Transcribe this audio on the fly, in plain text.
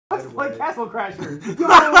like Castle Crashers. Yo!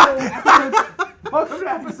 Welcome to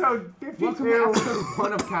episode 52. Welcome to episode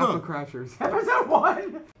 1 of Castle Crashers. Episode 1!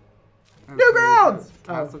 Okay, Newgrounds!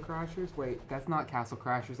 Castle Crashers? Wait, that's not Castle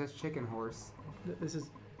Crashers. That's Chicken Horse. This is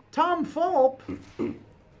Tom Fulp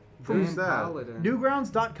Who's Dan that? Paladin.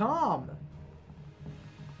 Newgrounds.com.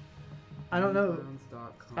 I don't know.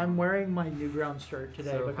 Newgrounds.com. I'm wearing my Newgrounds shirt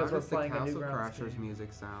today So because how we're does the playing a Castle Newgrounds Crashers game.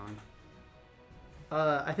 music sound?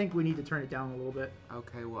 I think we need to turn it down a little bit.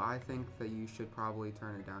 Okay, well, I think that you should probably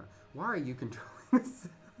turn it down. Why are you controlling this?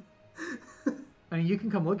 I mean, you can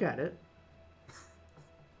come look at it.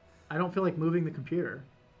 I don't feel like moving the computer.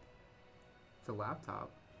 It's a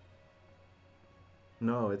laptop.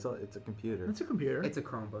 No, it's a computer. It's a computer. It's a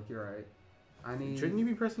Chromebook, you're right. I need... Shouldn't you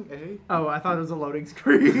be pressing A? Oh, I thought it was a loading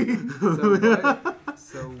screen.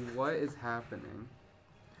 So what is happening?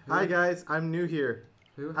 Hi guys, I'm new here.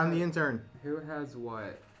 I'm the intern. Who has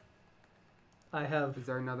what? I have. Is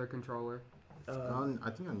there another controller? I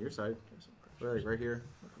think on your side. Right here.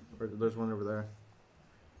 Or there's one over there.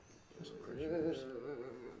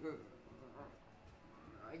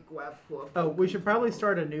 Oh, we should probably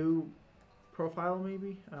start a new profile,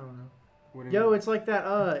 maybe. I don't know. What do you Yo, mean? it's like that.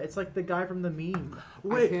 It's like the guy from the meme.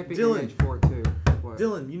 I can't be Dylan. MH4 too. What?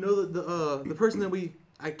 Dylan, you know the person that we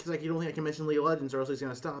because you don't think I can mention League of Legends or else he's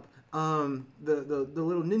gonna stop. The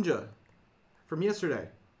little ninja from yesterday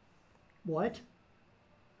What?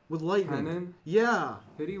 with lightning. Kenan? Yeah.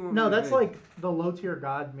 Who do you want No, me to that's be? like the low tier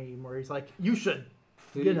god meme where he's like, you should,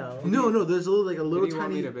 Who do you know, No. There's a little Who little do you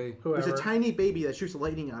want me tiny. to be? whoever. There's a tiny baby that shoots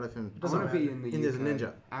lightning out of him. I Doesn't want to be matter. in the In this UK.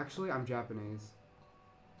 ninja. Actually, I'm Japanese.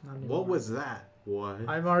 Not anymore. What was that? What?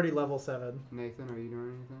 I'm already level 7. Nathan, are you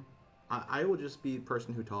doing anything? I will just be the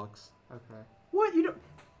person who talks. Okay. What? You don't.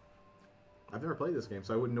 I've never played this game,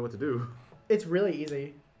 so I wouldn't know what to do. It's really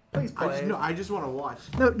easy. Please play. I just want to watch.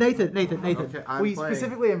 No, Nathan. Okay, I'm we playing.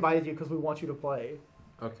 specifically invited you because we want you to play.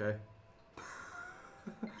 Okay.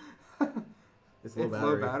 It's It's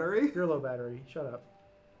low battery? You're low battery. Shut up.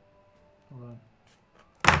 Hold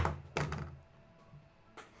on.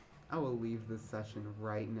 I will leave this session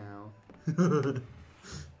right now.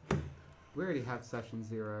 We already have session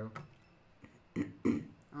 0.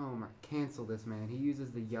 Oh my, cancel this man. He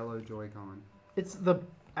uses the yellow Joy-Con. It's the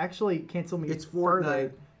actually cancel me. It's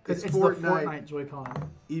Fortnite. Because It's it's the Fortnite. Fortnite Joy-Con.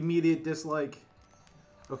 Immediate dislike.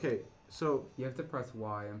 Okay, so You have to press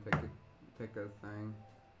Y and pick a thing.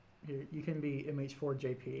 Here, you can be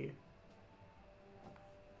MH4JP.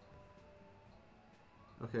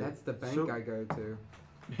 okay. That's the bank so, I go to.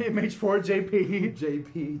 MH4JP.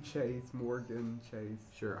 JP Chase, Morgan Chase.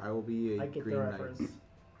 Sure, I will be a I get green the knight. reference.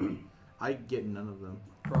 I get none of them.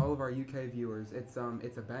 For all of our UK viewers, it's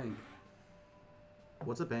a bank.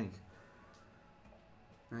 What's a bank?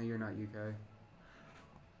 No, you're not UK.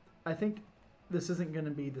 I think this isn't going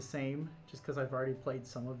to be the same just because I've already played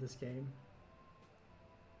some of this game.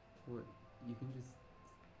 What? You can just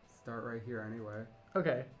start right here anyway.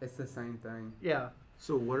 Okay. It's the same thing. Yeah.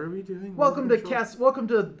 So what are we doing? Welcome to Welcome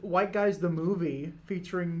to White Guys the Movie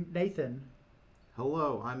featuring Nathan.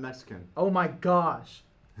 Hello, I'm Mexican. Oh my gosh.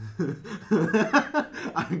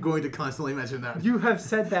 I'm going to constantly mention that. You have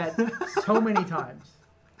said that so many times.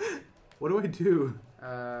 What do I do?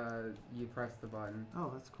 You press the button. Oh,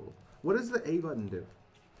 that's cool. What does the A button do?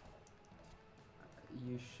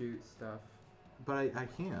 You shoot stuff, But I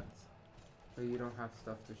can't. but you don't have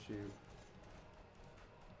stuff to shoot.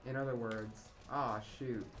 In other words,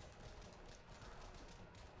 shoot.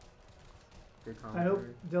 Good I hope,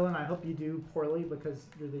 commentary. Dylan, I hope you do poorly because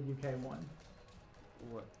you're the UK one.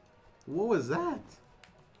 What? What was that?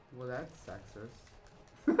 Well, that's sexist.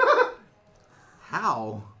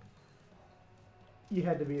 How? You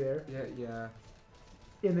had to be there. Yeah.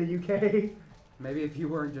 In the UK. Maybe if you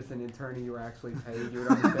weren't just an intern and you were actually paid, you would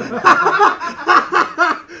understand.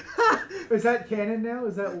 Is that canon now?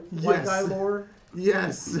 Is that White Yes. Guy lore?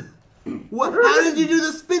 Yes. What? How did you do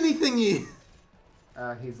the spinny thingy?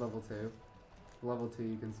 He's level 2. Level 2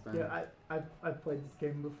 you can spend. Yeah, I've played this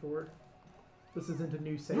game before. This isn't a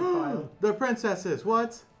new save file. The princesses.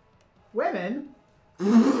 What? Women?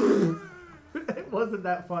 It wasn't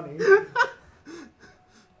that funny.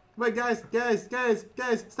 Wait, guys,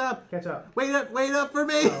 stop! Catch up. Wait up for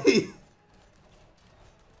me! Oh.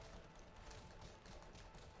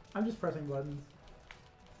 I'm just pressing buttons.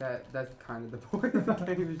 That's kind of the point of the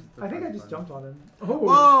game. is just to I think I press just buttons. jumped on him. Oh,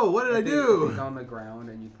 Whoa! What did I If do? he's on the ground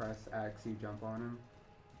and you press X, you jump on him.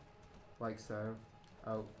 Like so.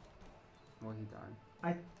 Oh. Well, he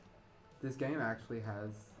died. This game actually has,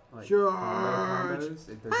 like, Charge! combos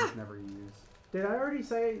they're just never used. Did I already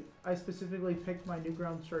say I specifically picked my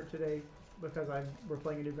Newgrounds shirt today because we're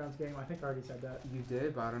playing a Newgrounds game. I think I already said that. You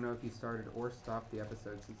did, but I don't know if you started or stopped the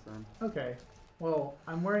episode since then. Okay. Well,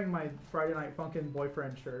 I'm wearing my Friday Night Funkin'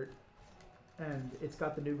 boyfriend shirt, and it's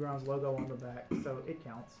got the Newgrounds logo on the back, so it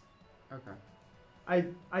counts. Okay.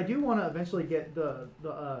 I do want to eventually get the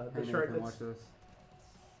shirt that's... Watch this.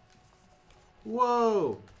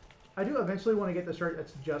 Whoa! I do eventually want to get the shirt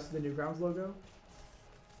that's just the Newgrounds logo.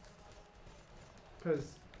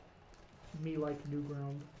 Because me like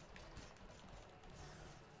Newground.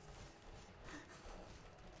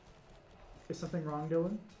 Is something wrong,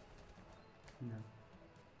 Dylan? No.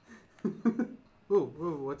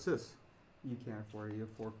 Ooh, what's this? You can't afford it. You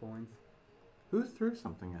have 4 coins. Who threw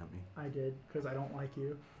something at me? I did, because I don't like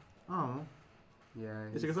you. Oh. Yeah.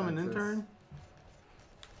 Is it because I'm an intern?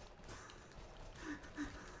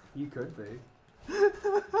 You could be.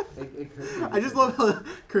 It could be. I just love how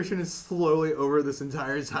Christian is slowly over this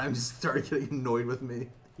entire time just started getting annoyed with me.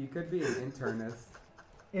 You could be an internist.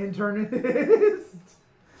 Internist?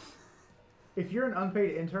 If you're an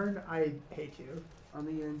unpaid intern, I hate you. On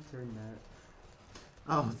the internet.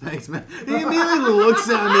 Oh, thanks, man. He immediately looks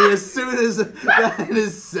at me as soon as that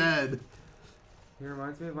is said. He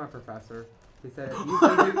reminds me of my professor. He said,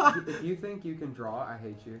 if you think you can draw, I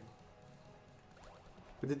hate you.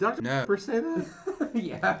 But did Dr. Pepper say that?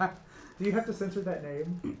 Yeah. Do you have to censor that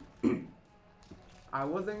name? I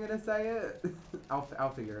wasn't going to say it.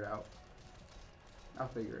 I'll figure it out. I'll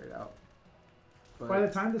figure it out. But by the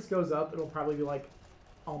time this goes up, it'll probably be like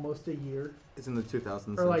almost a year. It's in the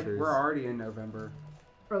 2000s. Or like, we're already in November.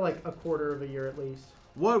 Or like a quarter of a year at least.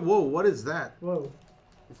 What? Whoa, what is that? Whoa.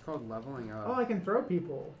 It's called leveling up. Oh, I can throw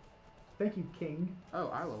people. Thank you, King. Oh,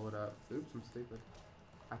 I leveled up. Oops, I'm stupid.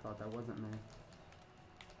 I thought that wasn't me.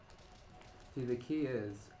 See, the key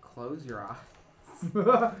is close your eyes.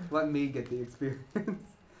 Let me get the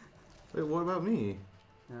experience. Wait, what about me?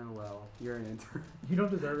 Oh, well, you're an intern. You don't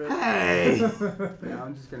deserve it. Hey! Yeah,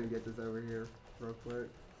 I'm just going to get this over here real quick.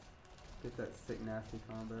 Get that sick, nasty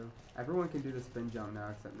combo. Everyone can do the spin jump now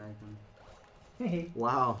except Nathan. Hey.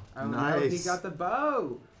 Wow, Oh, nice. No, he got the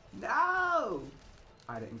bow. No!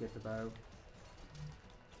 I didn't get the bow.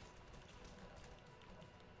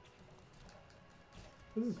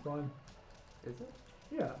 This is fun. Is it?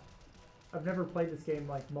 Yeah. I've never played this game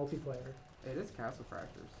like multiplayer. It is Castle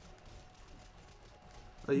Fractures.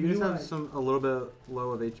 You just have a little bit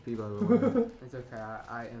low of HP, by the way. It's okay.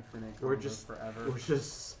 I infinite We're combos just forever. We're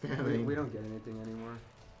just spamming. We don't get anything anymore.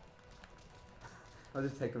 I'll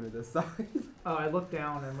just take him to this side. Oh, I looked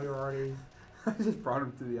down and we were already... I just brought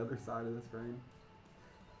him to the other side of the screen.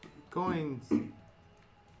 Coins.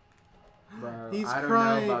 Bro, He's I don't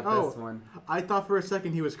crying. know about this one. I thought for a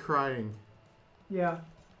second he was crying. Yeah.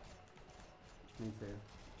 Me too.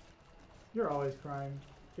 You're always crying.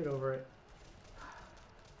 Get over it.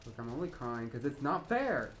 Look, I'm only crying because it's not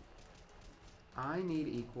fair. I need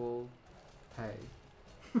equal pay.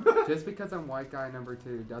 Just because I'm white guy number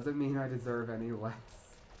 2 doesn't mean I deserve any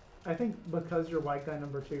less. I think because you're white guy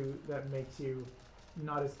number 2, that makes you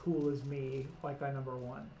not as cool as me, white guy number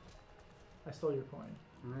 1. I stole your coin.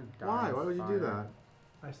 I'm gonna die Why? in Why would you fire. do that?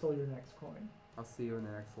 I stole your next coin. I'll see you in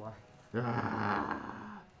the next life.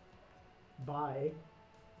 Bye.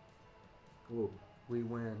 Ooh. We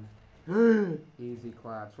win. Easy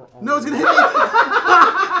claps. We're No, it's gonna hit me!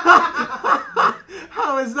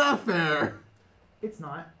 How is that fair? It's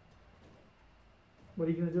not. What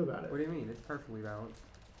are you gonna do about it? What do you mean? It's perfectly balanced.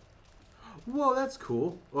 Whoa, that's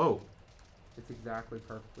cool. Oh. It's exactly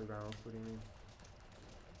perfectly balanced. What do you mean?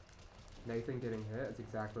 Nathan getting hit is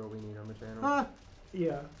exactly what we need on the channel. Ah.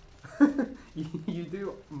 Yeah. You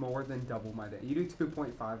do more than double my damage. You do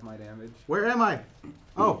 2.5 my damage. Where am I?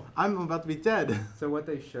 Oh, I'm about to be dead. So what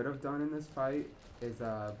they should have done in this fight is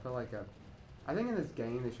put like a... I think in this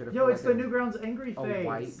game they should have Yo, put it's like the Newgrounds angry face. a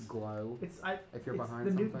white glow. If you're behind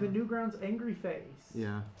the something. the Newgrounds angry face.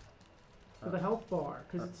 Yeah. For the health bar,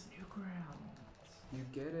 because it's Newgrounds. You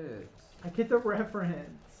get it. I get the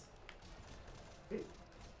reference.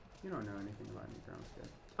 You don't know anything about Newgrounds yet.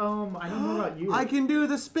 I know more about you. I can do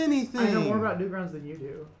the spinny thing. I know more about Newgrounds than you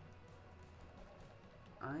do.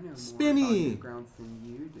 I know Spinny. more about Newgrounds than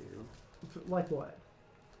you do. Like what?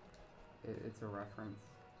 It's a reference.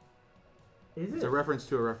 Is it? It's a reference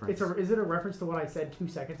to a reference. Is it a reference to what I said 2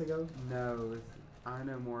 seconds ago? No, I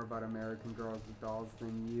know more about American Girls with Dolls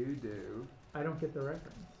than you do. I don't get the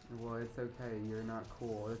reference. Well, it's okay. You're not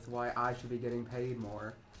cool. That's why I should be getting paid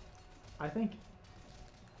more. I think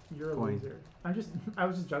you're a Coin. loser. I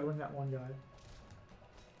was just juggling that one guy.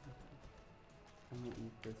 I'm gonna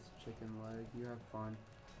eat this chicken leg. You have fun.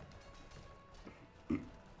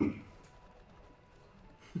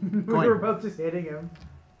 We were both just hitting him.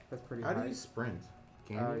 That's pretty How high. do you sprint?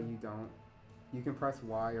 Can you? You don't. You can press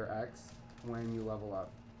Y or X when you level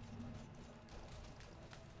up.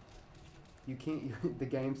 You can't. The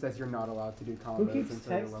game says you're not allowed to do combos Who keeps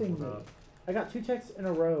until you're texting leveled me? up. I got 2 texts in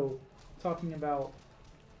a row talking about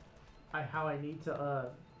how I need to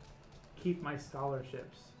keep my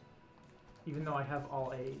scholarships, even though I have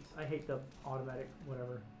all A's. I hate the automatic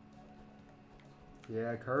whatever.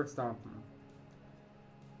 Yeah, curve stomp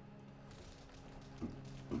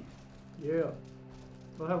 'em. Yeah.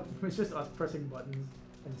 Well, it's just us pressing buttons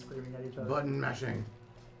and screaming at each other. Button mashing.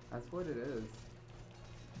 That's what it is.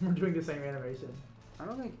 We're doing the same animation. I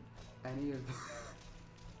don't think any of.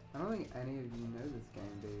 I don't think any of you know this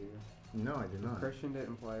game, do you? No, I do not. Christian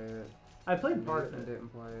didn't play it. I played part of Nathan it, didn't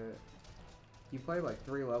play it. You played like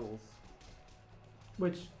 3 levels.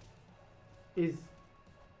 which is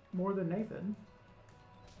more than Nathan.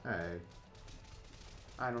 Hey.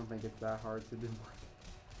 I don't think it's that hard to do.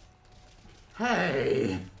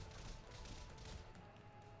 Hey!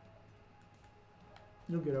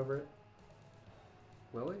 You'll get over it.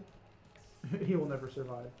 Will he? He will never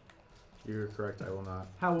survive. You're correct, I will not.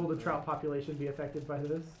 How will the trout population be affected by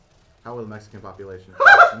this? How will the Mexican population?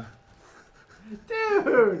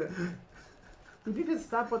 Dude! You need to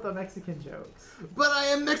stop with the Mexican jokes. But I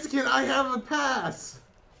am Mexican, I have a pass!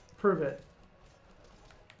 Prove it.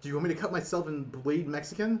 Do you want me to cut myself and bleed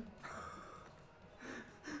Mexican?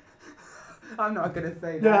 I'm not gonna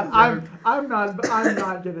say that. Yeah, I'm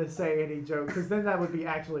not gonna say any joke because then that would be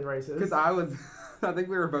actually racist. Because I think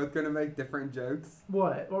we were both gonna make different jokes.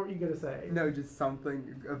 What were you gonna say? No, just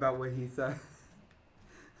something about what he said.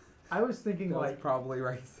 I was thinking That was like, probably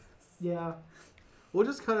racist. yeah, We'll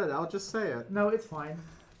just cut it out, just say it. no, it's fine.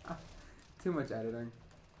 Too much editing.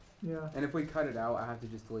 Yeah, And if we cut it out, I have to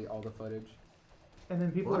just delete all the footage. and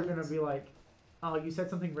then people are What? gonna be like, "Oh, you said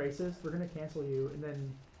something racist. We're gonna cancel you." And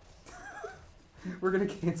then, We're gonna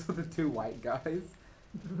cancel the 2 white guys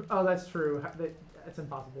oh, that's true. That's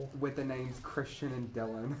impossible. with the names Christian and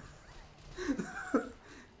Dylan.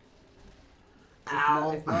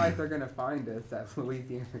 Ow! It's not like they're gonna find us at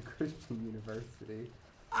Louisiana Christian University.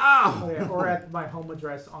 Ow! Oh yeah, or at my home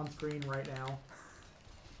address on screen right now.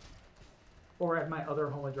 Or at my other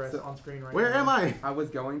home address So, on screen right Where now. am I? I was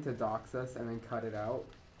going to dox us and then cut it out,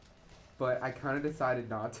 but I kind of decided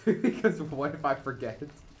not to because what if I forget?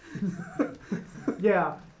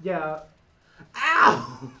 Yeah.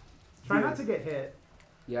 Ow! Try Yeah. not to get hit.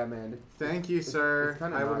 Yeah, man. Thank you, sir. It's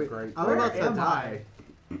kind of I will not be- great. I'm Where about to am die.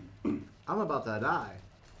 I'm about to die.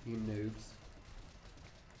 You noobs.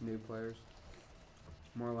 Noob players.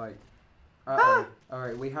 More like. Uh-oh.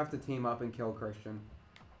 Alright, we have to team up and kill Christian.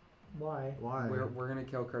 Why? Why? We're gonna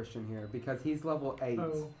kill Christian here because he's level 8.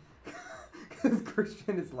 Oh. Because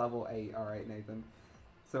Christian is level 8. Alright, Nathan.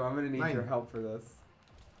 So I'm gonna need 9. your help for this.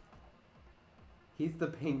 He's the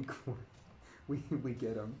pink one. We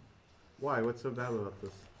get him. Why? What's so bad about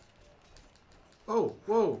this? Oh,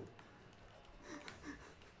 whoa!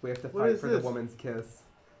 We have to What fight is for this? the woman's kiss.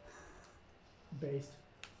 Based.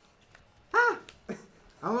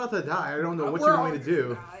 I'm about to die. I don't know what We're you want all me to do.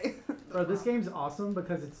 gonna die. Bro, this game's awesome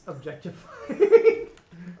because it's objectifying.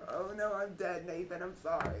 Oh no, I'm dead, Nathan. I'm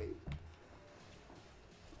sorry.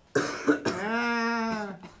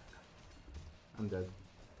 Ah. I'm dead.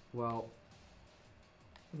 Well,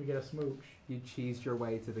 Let me get a smooch. you cheesed your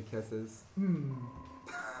way to the kisses. Hmm.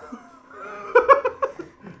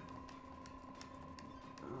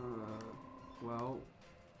 Well,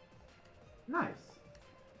 Nice.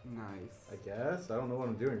 nice. I guess. I don't know what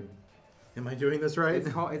I'm doing. Am I doing this right?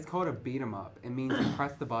 It's called a beat 'em up. It means you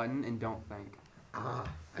press the button and don't think. Ah,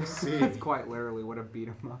 I see. That's quite literally what a beat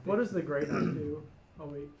 'em up What is. does the gray knife do? Oh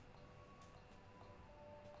wait.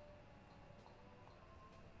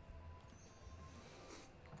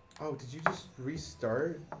 Oh, did you just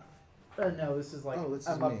restart? No, this is like Oh, this is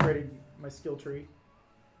I'm me. upgrading my skill tree.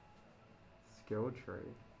 Skill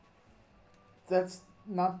tree. That's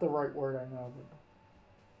not the right word, I know,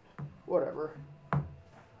 but whatever.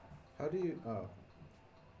 How do you? Oh.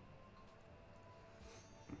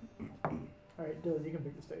 All right, Dylan, you can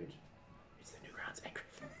pick the stage. It's the Newgrounds angry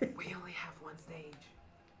face. We only have one stage.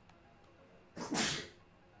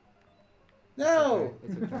 No.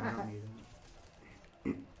 It's okay. I don't need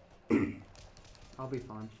it. I'll be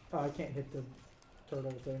fine. Oh, I can't hit the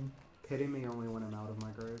turtle thing. Pity me only when I'm out of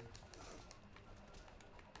my grave.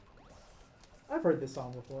 I've heard this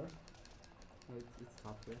song before. It's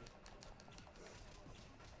top tier.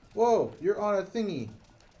 Whoa! You're on a thingy.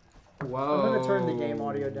 Whoa. I'm gonna turn the game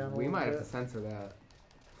audio down a We little might have bit. to censor that.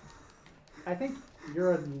 I think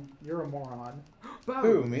you're a moron.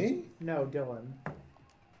 Who? Me? No, Dylan.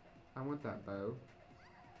 I want that bow.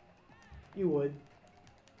 You would.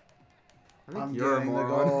 I think I'm you're a getting the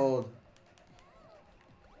moron. gold.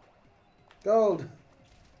 Gold.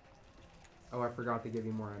 Oh, I forgot to give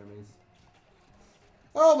you more enemies.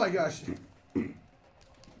 Oh my gosh. Okay,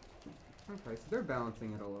 so they're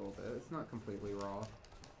balancing it a little bit. It's not completely raw.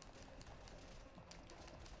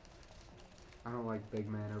 I don't like big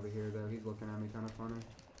man over here though. He's looking at me kind of funny.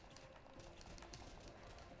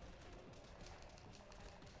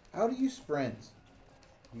 How do you sprint?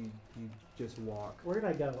 You just walk. Where did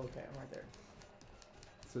I go? Okay, I'm right there.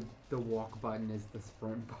 So the walk button is the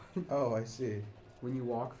sprint button. Oh, I see. When you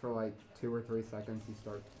walk for like 2 or 3 seconds, you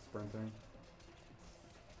start sprinting.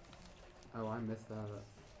 Oh, I missed that.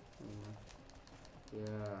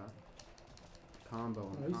 Yeah. Combo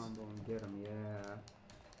and Nice. combo and get him. Yeah.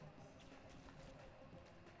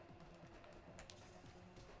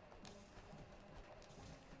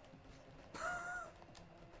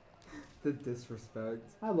 The disrespect.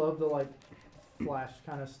 I love the like Flash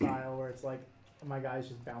kind of style where it's like my guy's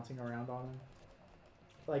just bouncing around on him.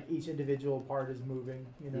 Like each individual part is moving,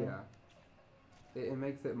 you know. Yeah. It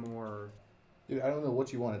makes it more. Dude, I don't know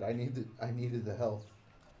what you wanted. I needed the health.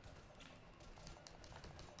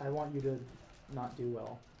 I want you to not do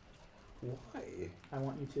well. Why? I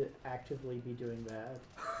want you to actively be doing bad.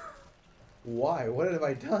 Why? What have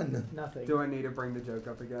I done? Nothing. Do I need to bring the joke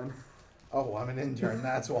up again? Oh, I'm an intern.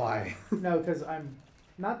 That's why. No, because I'm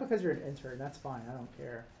not because you're an intern. That's fine. I don't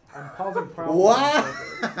care. I'm causing problems. on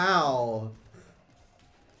purpose. Wow.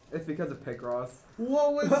 It's because of Picross.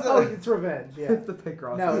 What was Oh, that? it's revenge. Yeah. It's the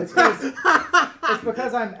Picross. No, it's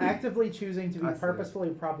because I'm actively choosing to be I see it. purposefully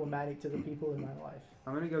problematic to the people in my life.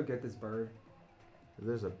 I'm gonna go get this bird.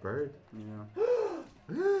 There's a bird.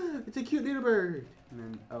 Yeah. It's a cute little bird. And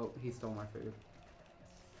then, oh, he stole my food.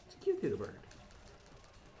 It's a cute little bird.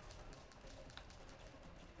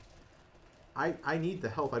 I need the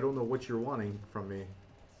help. I don't know what you're wanting from me.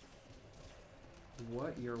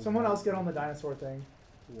 What you're. Someone else get on the dinosaur thing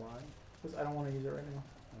Why? because I don't want to use it right now.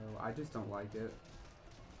 Oh, I just don't like it.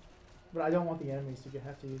 But I don't want the enemies to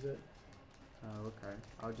have to use it. Oh, okay.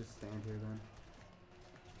 I'll just stand here then.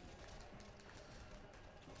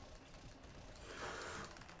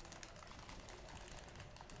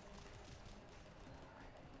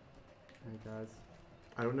 Hey guys,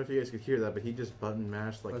 I don't know if you guys could hear that, but he just button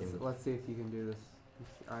mashed like in... let's see if you can do this.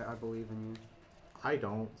 I believe in you. I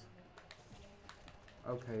don't.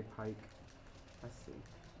 Okay, Pike. I see.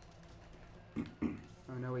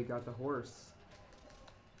 Oh no, he got the horse.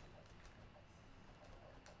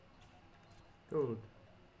 Gold.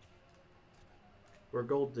 We're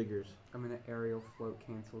gold diggers. I'm gonna aerial float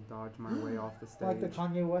cancel dodge my way off the stage. Like the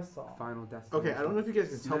Kanye West song. Final destination. Okay, I don't know if you guys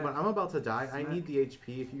can tell, Smack. but I'm about to die. I Smack. need the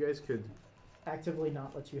HP. If you guys could... Actively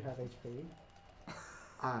not let you have HP.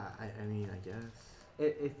 I mean, I guess.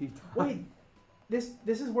 If you Wait, this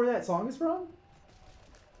is where that song is from?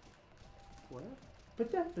 What? But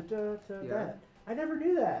Yeah. that. I never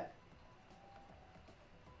knew that.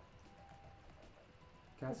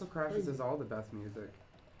 Castle That's Crashes crazy. is all the best music.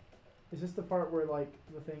 Is this the part where like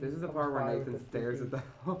the thing? This is the comes part where by with Nathan the stares at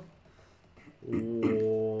freaking- the.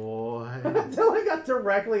 What? Until I got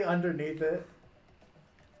directly underneath it.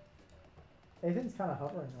 Nathan's kind of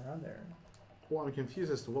hovering around there. Well, I'm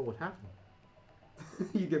confused as to what would happen.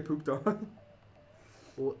 You get pooped on.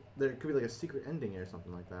 Well, there could be like a secret ending or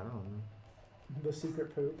something like that. I don't know. The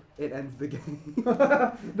secret poop. It ends the game.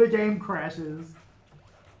 The game crashes.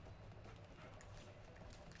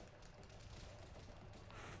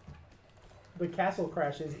 The castle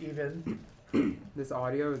crashes even. This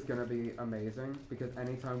audio is gonna be amazing because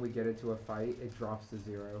anytime we get into a fight, it drops to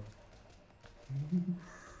 0.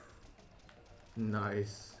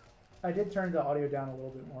 Nice. I did turn the audio down a little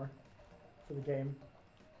bit more for the game.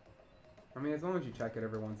 I mean, as long as you check it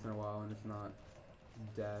every once in a while and it's not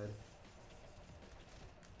dead.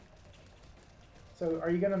 So are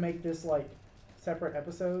you gonna make this like separate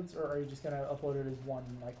episodes, or are you just gonna upload it as one,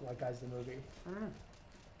 like White Guys the movie? I don't know.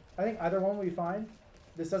 I think either one will be fine.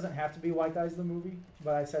 This doesn't have to be White Guys the movie,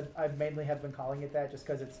 but I mainly have been calling it that just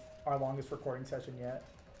because it's our longest recording session yet.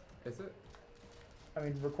 Is it? I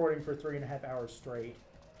mean, recording for 3.5 hours straight.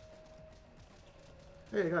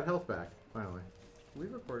 Hey, I got health back, finally. We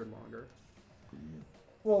recorded longer.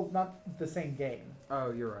 Well, not the same game.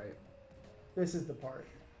 Oh, you're right. This is the part.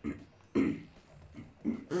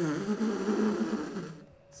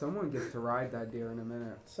 Someone gets to ride that deer in a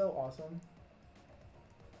minute. So awesome.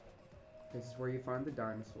 This is where you find the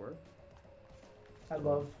dinosaur. I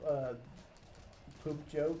love poop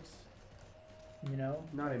jokes. You know?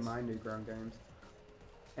 Not in my Newground games.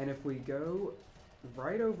 And if we go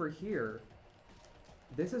right over here,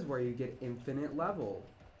 this is where you get infinite level.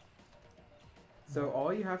 So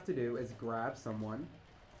all you have to do is grab someone,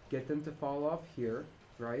 get them to fall off here,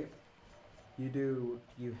 right? You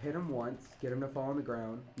hit them once, get them to fall on the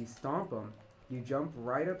ground, you stomp them, you jump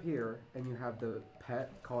right up here, and you have the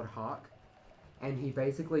pet called Hawk, and he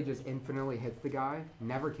basically just infinitely hits the guy,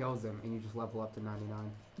 never kills him, and you just level up to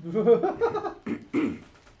 99.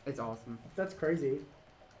 It's awesome. That's crazy.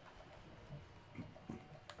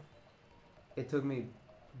 It took me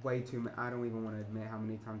way too I don't even want to admit how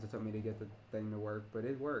many times it took me to get the thing to work, but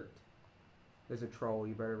it worked. There's a troll,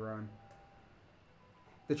 you better run.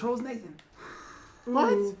 The troll's Nathan.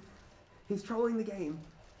 What? He's trolling the game.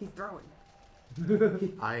 He's throwing.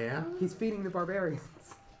 I am? He's feeding the barbarians.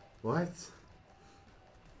 What?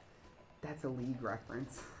 That's a League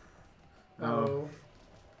reference. Oh.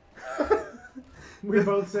 We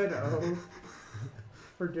both said oh.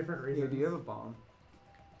 For different Here, reasons. do you have a bomb?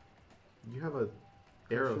 You have a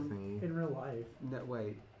arrow Question? thingy. In real life. No,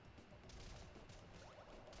 wait.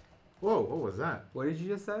 Whoa, what was that? What did you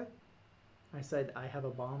just say? I said I have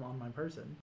a bomb on my person.